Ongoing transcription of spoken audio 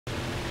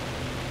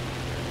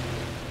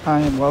Hi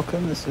and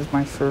welcome. This is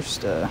my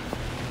first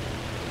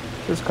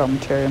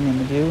commentary I'm going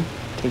to do,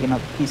 taking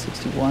out the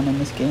P-61 in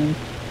this game.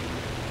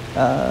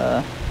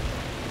 I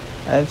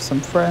have some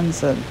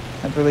friends that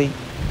have really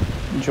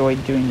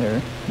enjoyed doing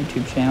their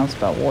YouTube channels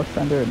about War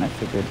Thunder, and I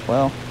figured,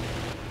 well,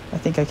 I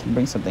think I can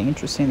bring something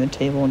interesting to the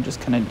table and just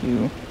kind of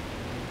do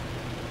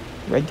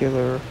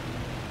regular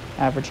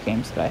average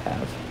games that I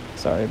have.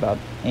 Sorry about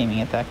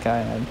aiming at that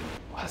guy. I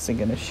wasn't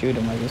going to shoot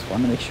him. I just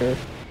wanted to make sure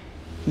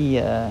he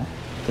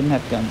didn't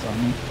have guns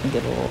on me. I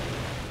get a little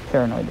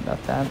paranoid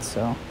about that,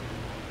 so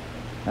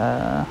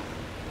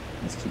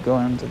let's keep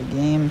going into the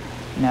game.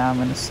 Now I'm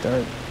going to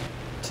start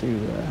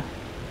to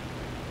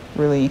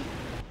really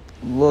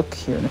look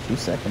here in a few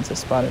seconds. I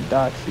spotted a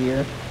dot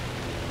here.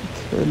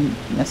 I couldn't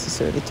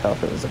necessarily tell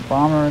if it was a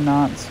bomber or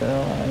not, so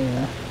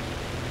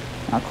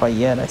not quite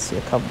yet. I see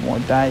a couple more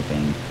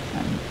diving.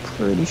 I'm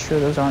pretty sure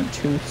those aren't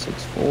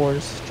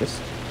 264s,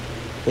 just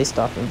based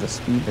off of the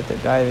speed that they're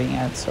diving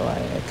at, so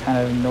I kind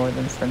of ignore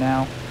them for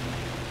now.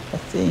 I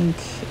think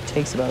it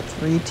takes about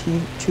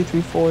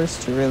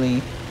 2-3-4s to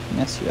really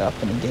mess you up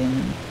in a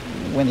game,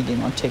 win a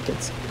game on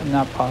tickets. I'm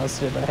not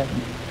positive. I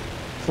haven't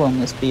flown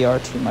this BR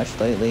too much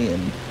lately,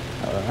 and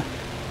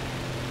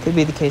could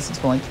be the case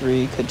it's only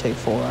 3, could take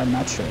 4, I'm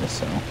not sure.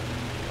 So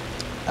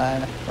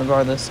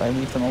regardless, I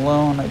leave them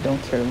alone. I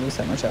don't care to lose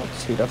that much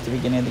altitude off the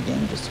beginning of the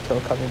game just to kill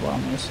a couple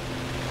bombers.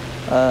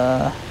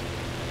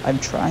 I'm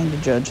trying to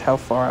judge how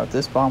far out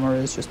this bomber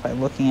is just by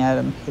looking at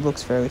him. He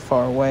looks fairly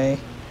far away.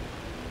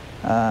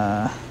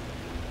 Not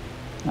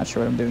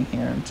sure what I'm doing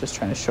here. I'm just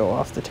trying to show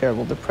off the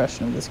terrible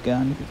depression of this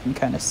gun. You can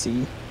kind of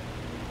see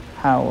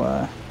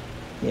how,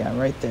 yeah,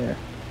 right there.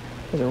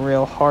 There's a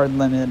real hard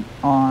limit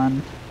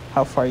on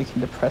how far you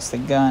can depress the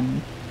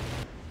gun.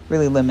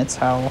 Really limits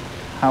how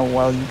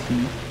well you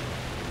can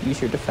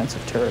use your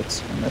defensive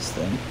turrets in this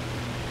thing.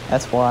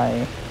 That's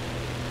why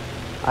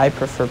I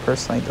prefer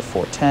personally the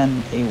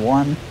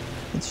 410A1.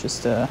 It's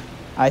just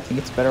I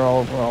think it's better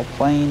overall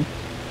playing.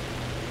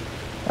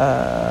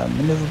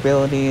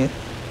 Maneuverability,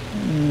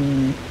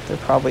 they're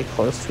probably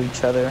close to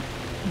each other.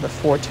 The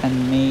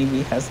 410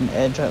 maybe has an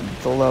edge at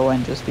the low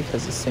end just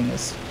because this thing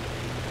is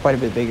quite a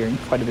bit bigger and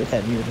quite a bit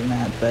heavier than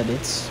that, but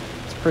it's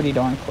pretty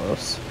darn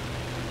close.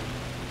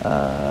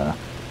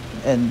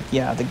 And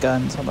yeah, the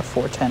guns on the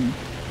 410,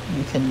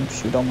 you can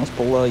shoot almost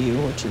below you,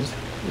 which is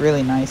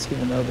really nice,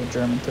 even though the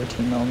German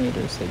 13mm,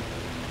 they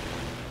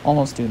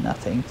almost do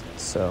nothing.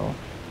 So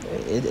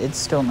it's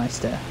still nice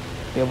to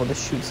be able to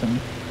shoot some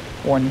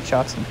warning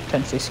shots and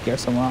potentially scare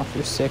someone off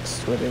your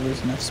 6 where they lose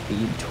enough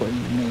speed to where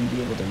you may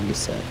be able to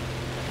reset.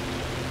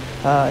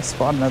 I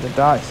spot another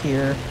dot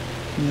here.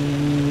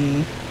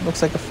 He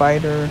looks like a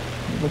fighter.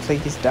 He looks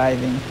like he's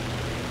diving.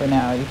 For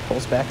now, he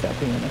pulls back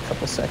up in a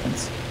couple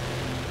seconds.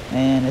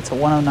 And it's a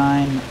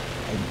 109.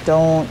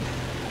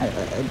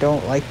 I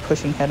don't like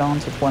pushing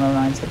head-ons with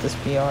 109s at this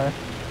BR,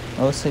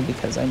 mostly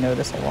because I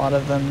notice a lot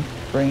of them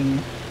bring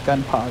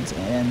gun pods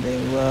and they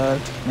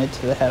love to commit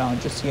to the head-on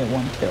just to get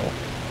one kill.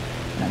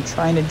 And I'm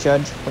trying to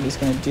judge what he's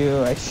going to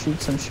do. I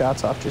shoot some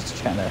shots off just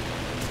to try to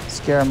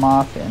scare him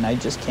off, and I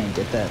just can't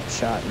get that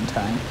shot in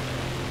time.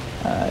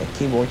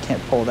 Keyboard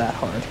can't pull that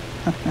hard.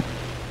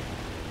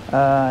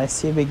 I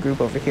see a big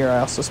group over here. I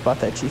also spot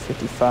that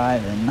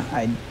G55, and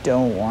I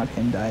don't want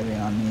him diving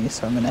on me,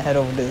 so I'm going to head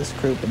over to this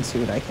group and see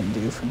what I can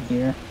do from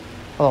here.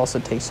 I'll also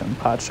take some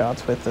pot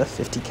shots with the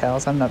 50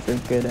 cals. I'm not very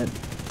good at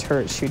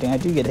turret shooting. I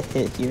do get a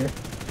hit here.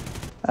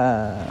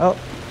 Oh,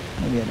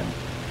 maybe I don't.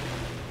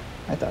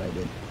 I thought I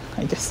did.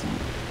 I guess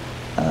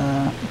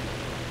not.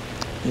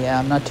 Yeah,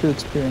 I'm not too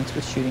experienced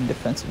with shooting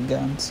defensive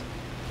guns,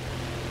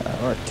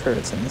 or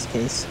turrets in this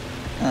case.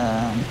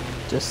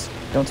 Just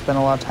don't spend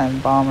a lot of time in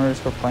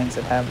bombers or planes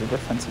that have the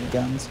defensive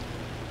guns.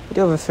 I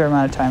do have a fair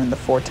amount of time in the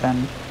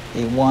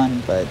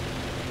 410A1, but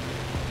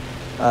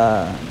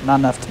not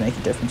enough to make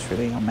a difference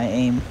really on my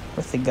aim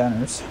with the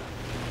gunners.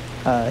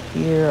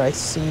 Here I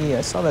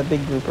saw that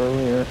big group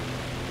earlier.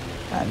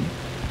 I'm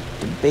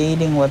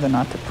debating whether or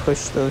not to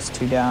push those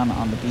two down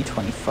on the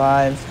B-25.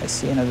 I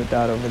see another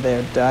dot over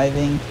there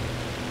diving.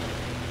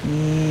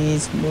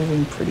 He's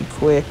moving pretty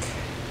quick.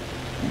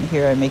 And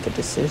here I make a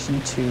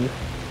decision to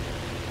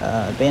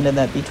abandon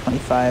that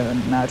B-25.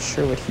 I'm not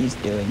sure what he's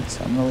doing,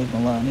 so I'm going to leave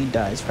him alone. He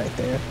dies right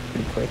there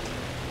pretty quick.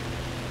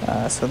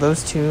 So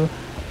those two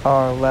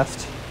are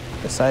left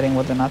deciding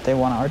whether or not they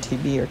want to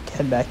RTB or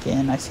head back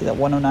in. I see that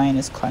 109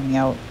 is climbing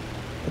out,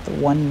 but the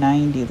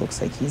 190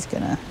 looks like he's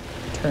going to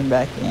turn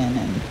back in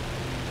and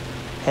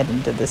head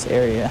into this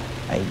area.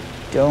 I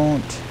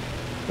don't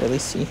really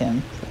see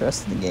him for the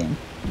rest of the game.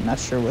 I'm not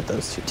sure what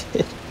those two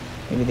did.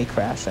 Maybe they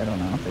crashed, I don't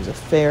know. There's a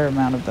fair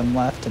amount of them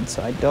left, and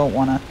so I don't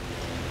want to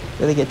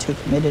really get too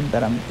committed,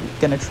 but I'm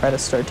going to try to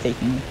start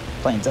taking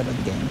planes out of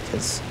the game,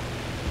 because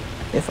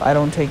if I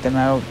don't take them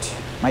out,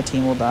 my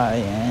team will die,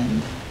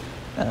 and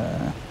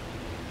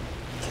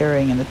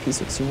carrying in the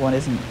P-61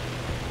 isn't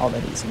all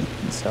that easy,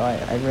 and so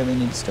I really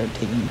need to start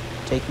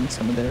taking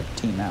some of their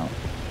team out.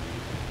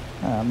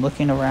 I'm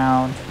looking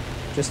around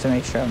just to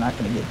make sure I'm not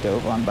going to get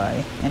dove on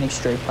by any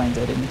stray planes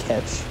I didn't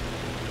catch.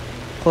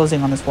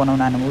 closing on this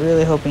 109. I'm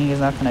really hoping he's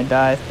not going to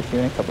dive, but here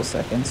in a couple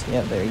seconds,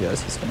 yeah, there he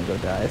goes. He's going to go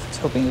dive. I was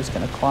hoping he was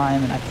going to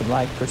climb and I could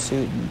lag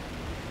pursuit and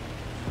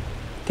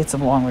get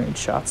some long-range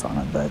shots on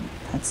it, but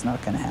that's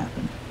not going to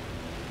happen.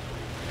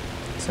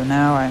 So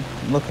now I'm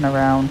looking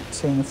around,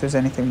 seeing if there's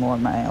anything more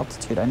at my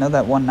altitude. I know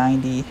that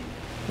 190,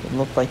 it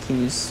looked like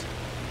he was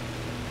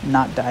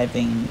not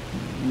diving,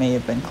 may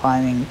have been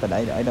climbing, but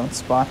I don't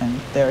spot him.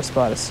 There I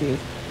spot a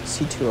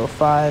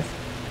C205.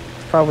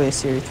 It's probably a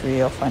Series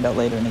 3, I'll find out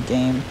later in the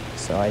game.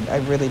 So I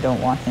really don't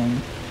want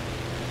him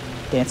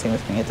dancing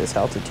with me at this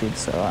altitude,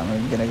 so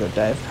I'm going to go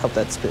dive, help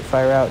that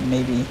Spitfire out, and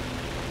maybe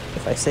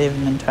if I save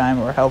him in time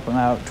or help him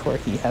out to where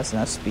he has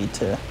enough speed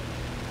to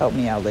help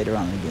me out later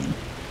on in the game.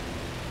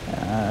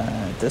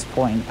 At this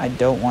point, I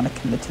don't want to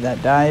commit to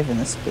that dive, and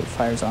the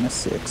Spitfire's on a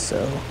 6,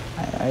 so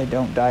I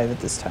don't dive at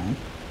this time.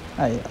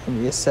 I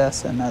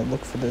reassess and I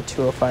look for the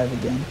 205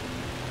 again.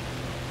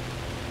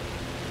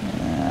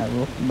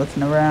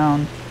 Looking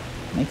around,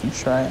 making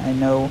sure I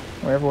know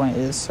where everyone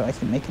is so I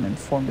can make an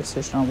informed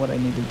decision on what I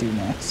need to do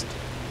next.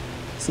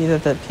 See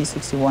that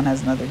P-61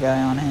 has another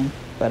guy on him,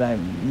 but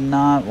I'm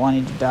not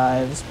wanting to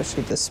dive,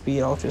 especially at this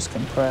speed. I'll just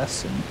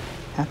compress and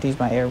have to use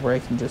my air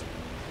brake and just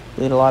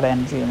bleed a lot of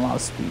energy and a lot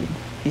of speed.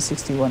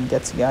 P-61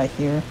 gets a guy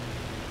here.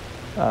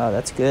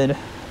 That's good.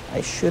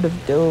 I should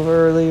have dove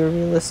earlier,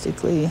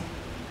 realistically.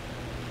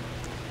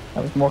 I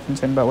was more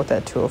concerned about what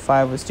that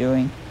 205 was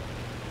doing.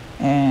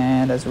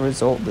 And as a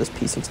result, this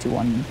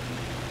P-61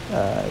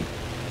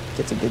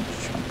 gets a good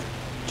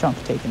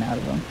chunk taken out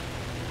of him.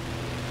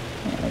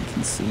 And I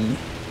can see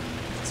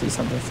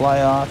something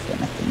fly off,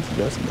 and I think he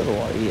goes into the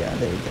water. Yeah,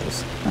 there he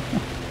goes.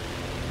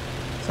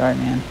 Sorry,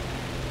 man.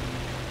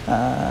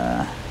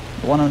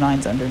 The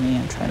 109's under me.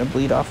 I'm trying to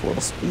bleed off a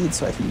little speed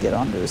so I can get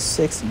onto his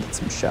 6 and get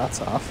some shots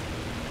off.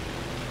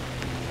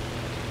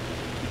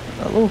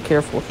 A little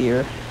careful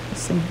here.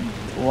 This thing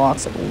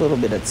locks up a little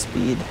bit at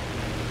speed,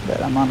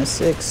 but I'm on a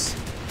 6,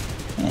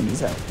 and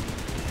he's out.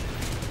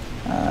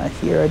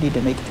 Here I need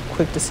to make a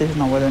quick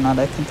decision on whether or not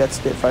I think that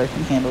Spitfire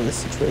can handle this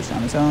situation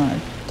on his own. I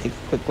take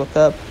a quick look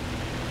up,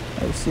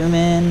 I zoom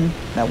in,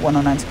 that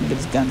 109's going to get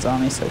his guns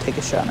on me, so I take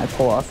a shot and I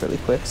pull off really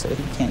quick so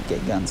he can't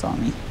get guns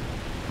on me.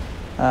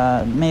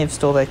 May have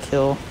stole that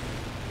kill.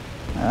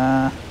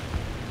 I'd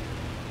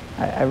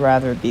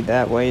rather it be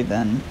that way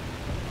than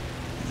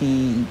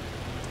he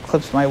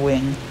clips my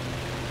wing,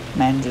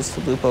 manages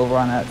to loop over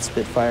on that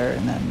Spitfire,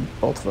 and then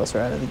both of us are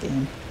out of the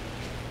game.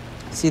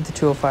 See the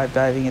 205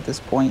 diving at this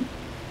point.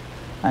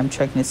 I'm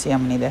checking to see how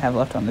many they have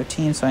left on their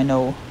team, so I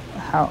know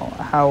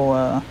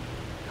how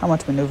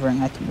much maneuvering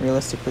I can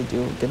realistically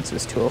do against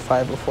this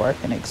 205 before I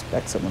can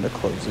expect someone to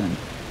close in.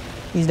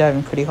 He's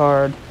diving pretty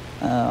hard.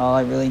 All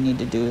I really need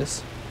to do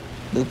is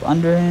loop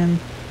under him,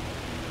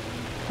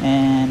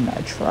 and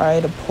I try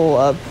to pull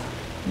up.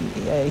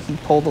 He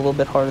pulled a little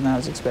bit harder than I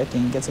was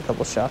expecting. He gets a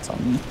couple shots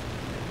on me.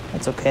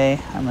 That's okay.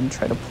 I'm going to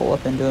try to pull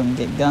up into him and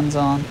get guns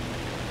on.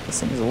 This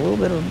thing is a little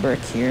bit of a brick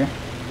here.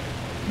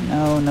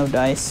 No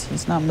dice.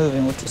 He's not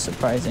moving, which is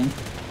surprising.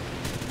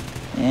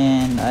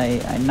 And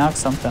I knocked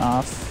something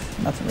off.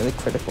 Nothing really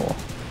critical.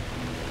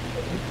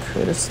 It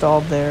could have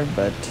stalled there,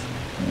 but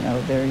you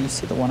know, there you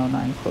see the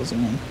 109 closing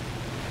in.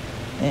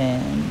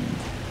 And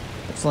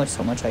there's only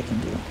so much I can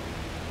do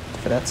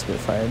for that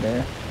Spitfire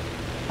there.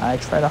 I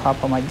try to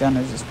hop on my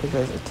gunners as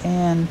quickly as I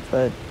can,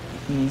 but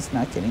he's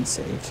not getting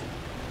saved.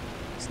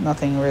 There's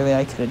nothing really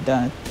I could have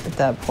done at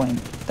that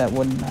point that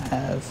wouldn't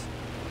have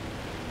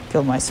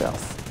killed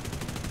myself.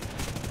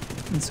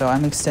 And so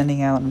I'm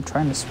extending out, and I'm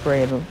trying to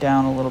spray it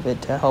down a little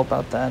bit to help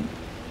out that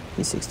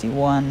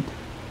P-61.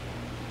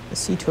 The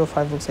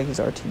C205 looks like his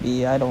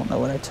RTB. I don't know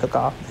what I took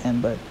off of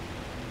him, but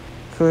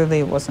clearly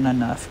it wasn't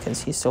enough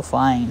because he's still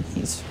flying.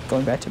 He's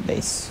going back to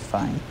base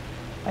fine.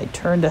 I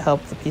turn to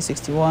help the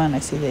P-61. I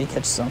see that he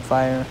catches on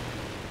fire,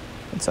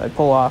 and so I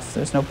pull off.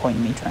 There's no point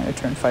in me trying to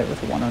turn fight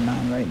with a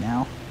 109 right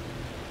now.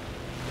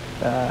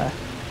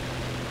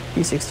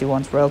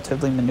 P-61's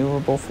relatively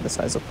maneuverable for the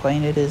size of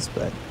plane it is,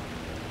 but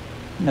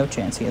no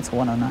chance he gets a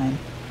 109.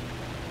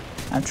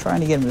 I'm trying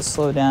to get him to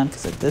slow down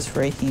because at this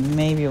rate he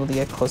may be able to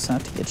get close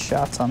enough to get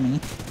shots on me.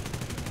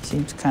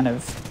 Seems kind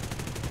of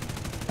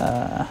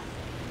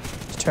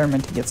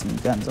determined to get some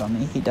guns on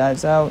me. He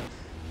dives out.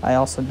 I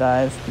also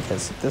dive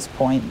because at this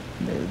point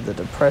the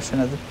depression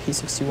of the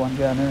P-61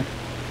 gunner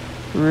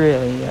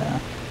really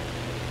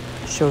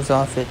shows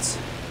off its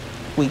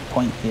weak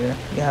point here.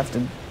 You have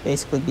to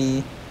basically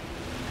be,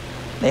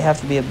 they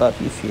have to be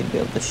above you for you to be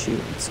able to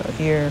shoot. So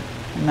here,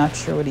 I'm not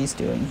sure what he's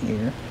doing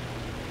here.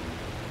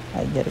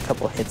 I get a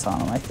couple hits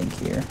on him, I think,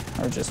 here,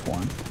 or just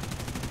one.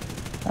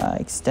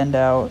 Extend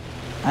out.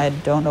 I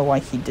don't know why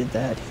he did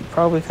that. He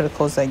probably could have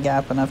closed that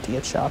gap enough to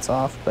get shots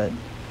off, but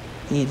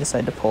he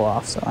decided to pull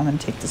off. So I'm going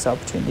to take this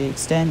opportunity to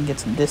extend,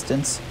 get some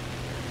distance,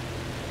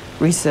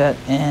 reset,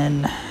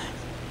 and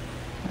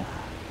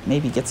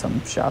maybe get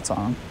some shots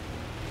on him.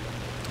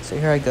 So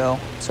here I go,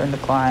 starting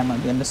to climb.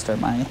 I'm going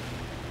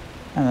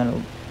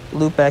to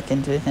loop back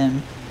into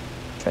him,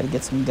 try to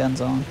get some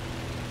guns on.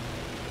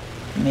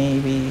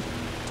 Maybe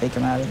take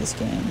him out of this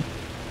game.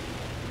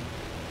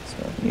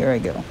 Here I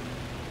go.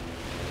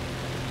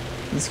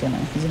 He's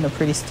in a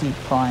pretty steep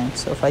climb,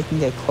 so if I can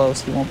get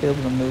close, he won't be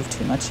able to move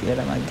too much to get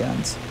at my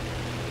guns.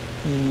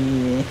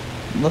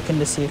 I'm looking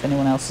to see if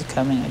anyone else is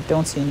coming. I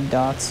don't see any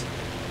dots.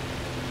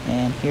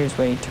 And here's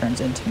where he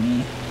turns into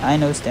me. I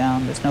nose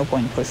down. There's no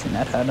point in pushing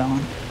that HUD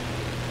on.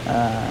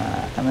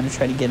 I'm going to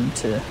try to get him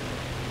to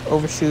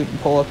overshoot and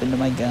pull up into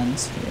my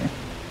guns here.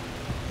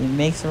 He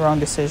makes the wrong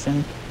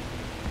decision,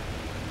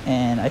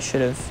 and I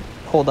should have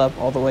pulled up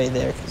all the way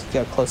there because he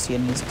got close to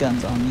getting his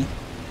guns on me.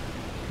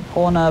 I'm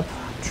pulling up,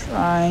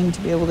 trying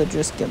to be able to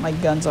just get my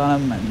guns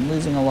on him. I'm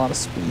losing a lot of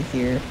speed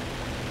here.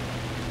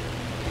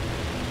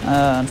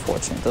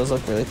 Unfortunate, those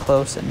look really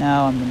close, and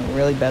now I'm in a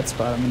really bad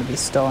spot. I'm going to be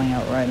stalling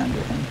out right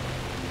under him.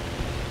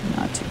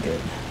 Not too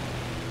good.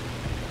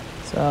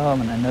 So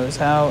I'm going to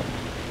nose out,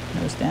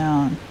 nose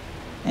down,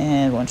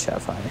 and one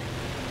shot fire.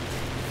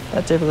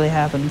 That typically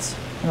happens.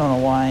 I don't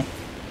know why.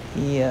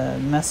 He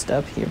messed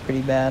up here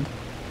pretty bad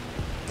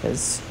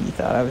because he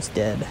thought I was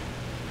dead.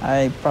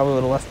 I probably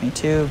would have left me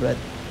too, but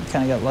he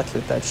kind of got lucky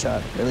with that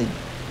shot. Really,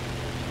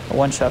 a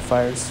one-shot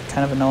fire is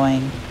kind of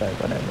annoying, but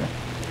whatever.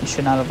 He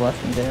should not have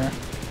left me there.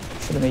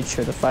 Should have made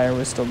sure the fire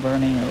was still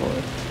burning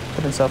or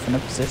put himself in a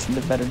position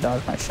to better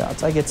dodge my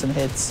shots. I get some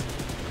hits.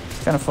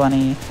 It's kind of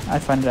funny. I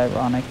find it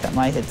ironic that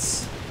my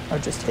hits are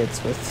just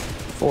hits with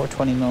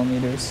 420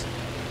 millimeters.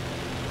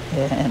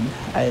 And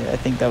I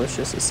think that was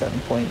just a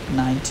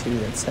 7.92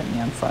 that set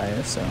me on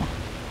fire, so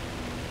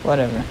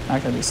whatever.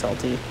 Not going to be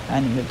salty.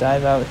 I need to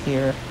dive out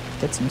here,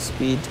 get some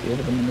speed to be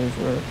able to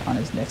maneuver on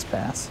his next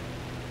pass.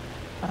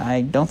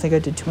 I don't think I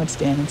did too much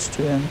damage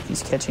to him.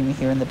 He's catching me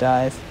here in the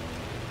dive.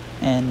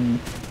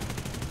 And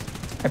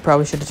I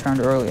probably should have turned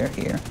earlier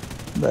here,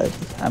 but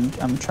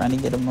I'm trying to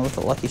get him with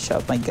a lucky shot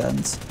with my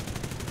guns.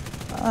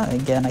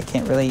 Again, I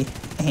can't really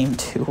aim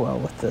too well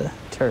with the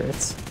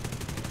turrets.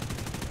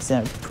 He's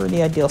in a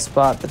pretty ideal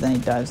spot, but then he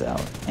dives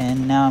out,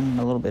 and now I'm in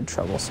a little bit of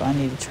trouble, so I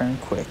need to turn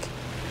quick.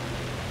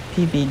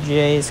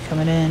 PBJ is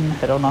coming in.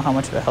 I don't know how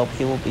much of a help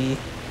he will be.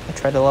 I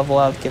tried to level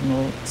out, give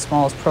him the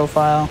smallest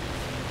profile.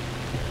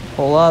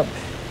 Pull up.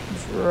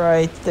 He's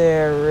right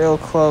there, real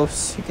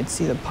close. You can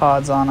see the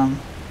pods on him.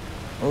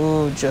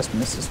 Ooh, just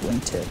misses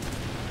wingtip.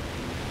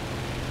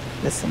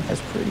 This thing has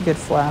pretty good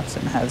flaps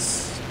and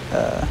has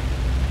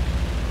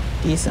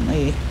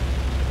decently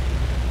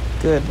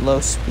good low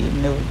speed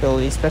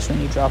maneuverability, especially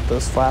when you drop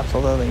those flaps,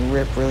 although they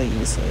rip really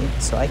easily.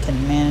 So I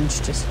can manage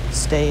to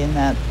stay in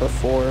that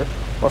before,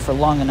 or for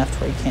long enough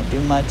to where he can't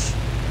do much.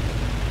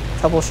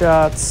 Couple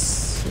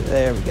shots.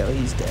 There we go,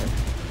 he's dead.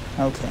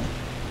 Okay.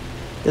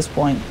 At this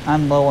point,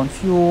 I'm low on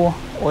fuel,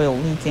 oil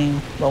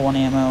leaking, low on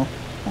ammo,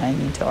 and I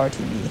need to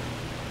RTB.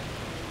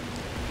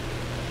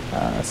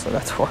 So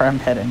that's where I'm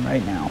heading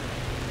right now.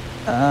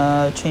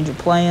 Change of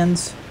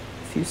plans.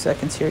 A few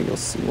seconds here, you'll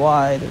see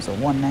why. There's a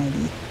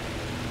 190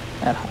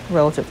 at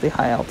relatively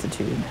high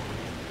altitude.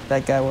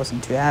 That guy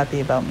wasn't too happy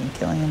about me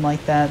killing him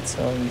like that,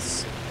 so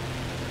he's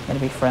gonna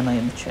be friendly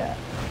in the chat.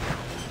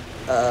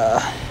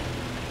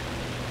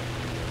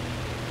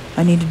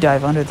 I need to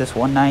dive under this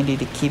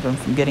 190 to keep him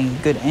from getting a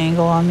good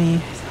angle on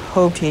me.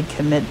 Hoped he'd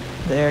commit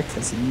there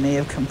because he may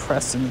have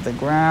compressed into the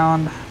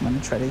ground. I'm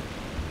gonna try to...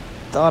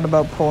 Thought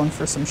about pulling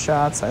for some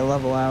shots. I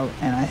level out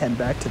and I head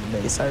back to the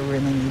base. I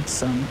really need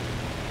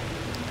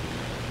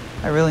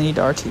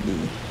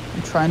RTB.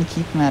 I'm trying to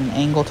keep him at an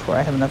angle to where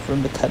I have enough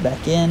room to cut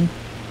back in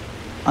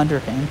under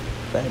him,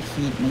 but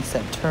he makes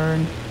that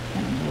turn,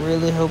 and I'm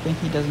really hoping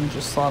he doesn't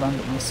just slot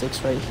under my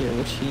 6 right here,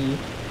 which he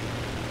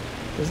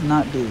does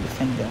not do,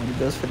 thank God. He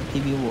goes for the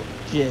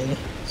PBJ,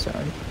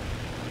 sorry,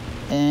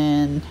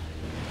 and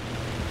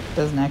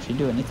doesn't actually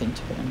do anything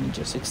to him. He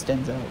just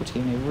extends out, which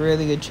gave me a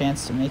really good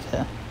chance to make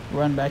a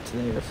run back to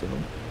the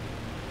airfield.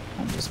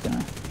 I'm just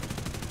gonna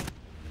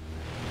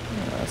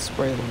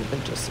spray a little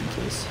bit just in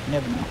case. You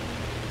never know.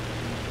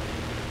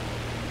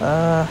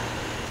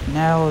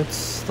 Now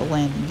it's the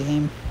landing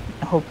game.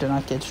 I hope to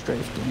not get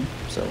strafed in.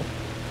 So,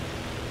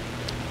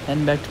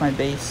 heading back to my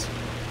base.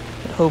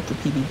 I hope the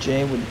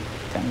PBJ would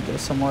kind of go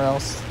somewhere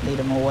else, lead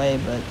him away,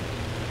 but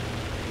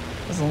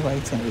doesn't look like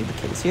it's going to be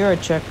the case. Here I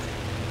check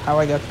how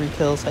I got 3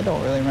 kills. I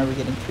don't really remember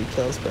getting 3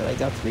 kills, but I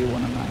got 3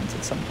 109s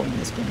at some point in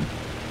this game.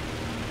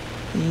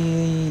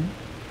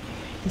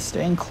 He's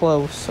staying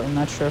close, so I'm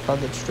not sure if I'll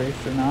get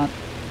strafed or not.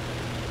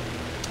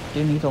 I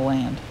do need to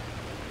land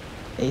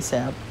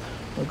ASAP.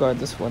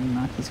 Regardless of whether or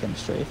not he's going to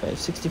strafe. I have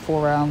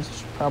 64 rounds, which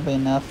is probably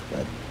enough,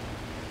 but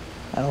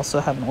I also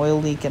have an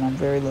oil leak and I'm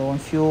very low on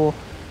fuel.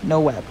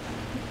 No WEP.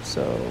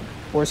 So,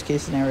 worst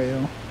case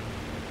scenario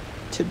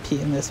to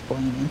be in this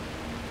plane.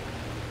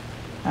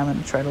 I'm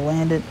going to try to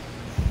land it.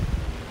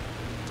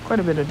 It's quite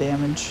a bit of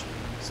damage.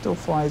 Still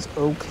flies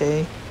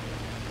okay.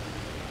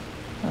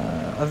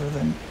 Other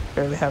than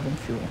barely having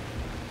fuel.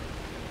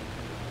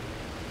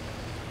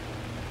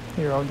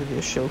 Here, I'll give you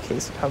a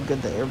showcase of how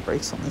good the air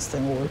brakes on this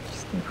thing work.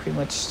 They pretty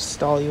much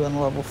stall you on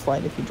level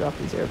flight if you drop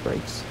these air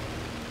brakes.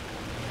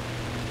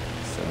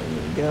 So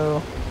here we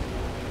go.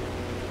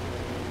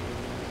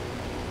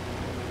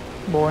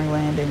 Boring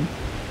landing.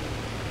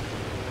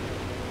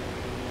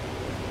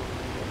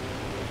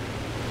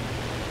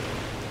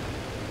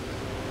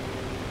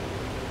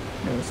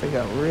 noticed I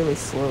got really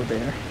slow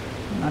there.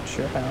 I'm not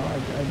sure how.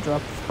 I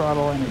dropped the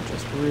throttle and it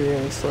just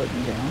really slowed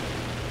me down.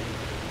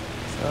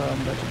 So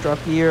I'm about to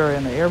drop gear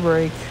and the air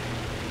brake.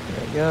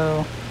 There we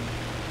go.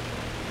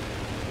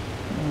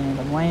 And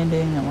I'm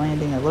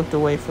landing. I looked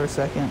away for a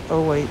second.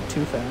 Oh wait,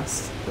 too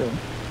fast. Boom.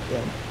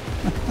 Dead.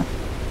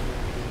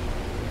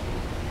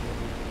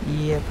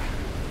 Yep.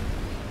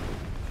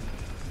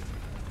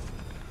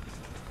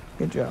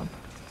 Good job.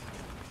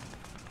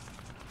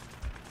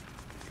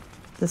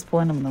 At this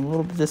point, I'm in a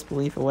little bit of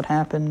disbelief of what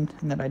happened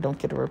and that I don't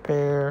get a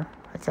repair.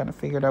 I kind of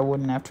figured I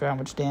wouldn't after how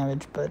much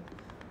damage, but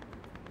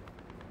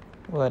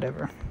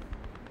whatever.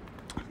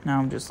 Now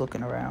I'm just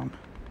looking around.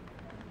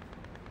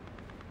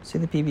 See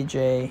the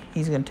PBJ.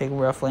 He's going to take a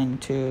rough landing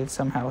too.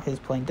 Somehow his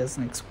plane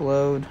doesn't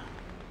explode.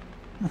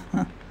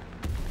 If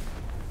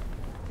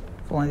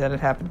only that had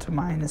happened to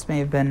mine. This may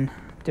have been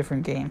a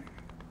different game.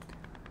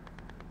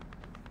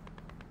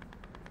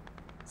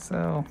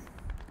 So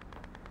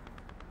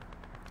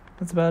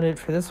that's about it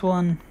for this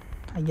one,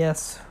 I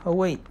guess. Oh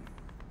wait,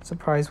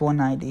 surprise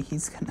 190.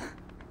 He's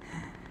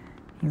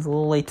a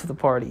little late to the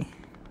party.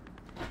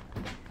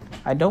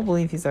 I don't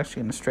believe he's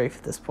actually gonna strafe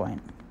at this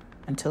point.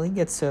 Until he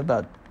gets to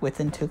about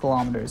within 2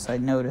 kilometers, I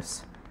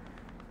notice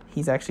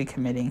he's actually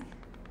committing.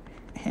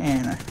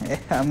 And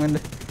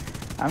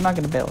I'm not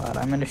gonna bail out.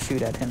 I'm gonna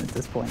shoot at him at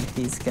this point if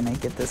he's gonna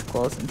get this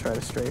close and try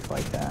to strafe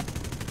like that.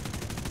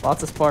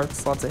 Lots of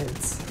sparks, lots of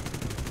hits.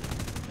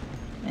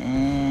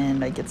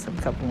 And I get some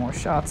couple more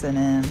shots in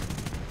him.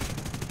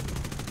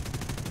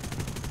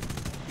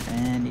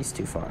 And he's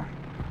too far.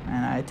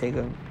 And I take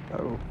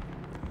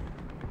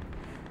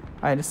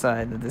I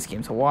decide that this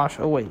game's a wash.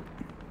 Oh wait,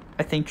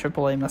 I think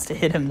AAA must have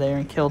hit him there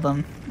and killed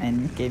him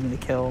and gave me the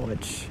kill,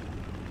 which,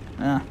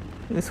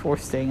 he was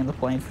forced staying in the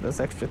plane for those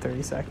extra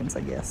 30 seconds,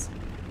 I guess.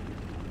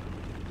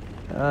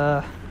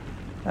 That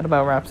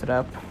about wraps it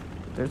up.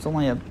 There's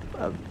only a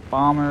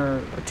bomber,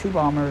 or 2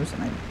 bombers,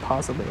 and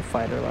possibly a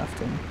fighter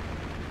left, and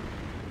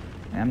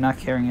I'm not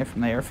carrying it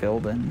from the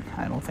airfield, and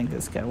I don't think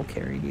this guy will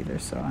carry it either,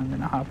 so I'm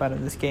going to hop out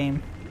of this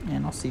game,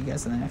 and I'll see you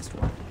guys in the next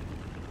one.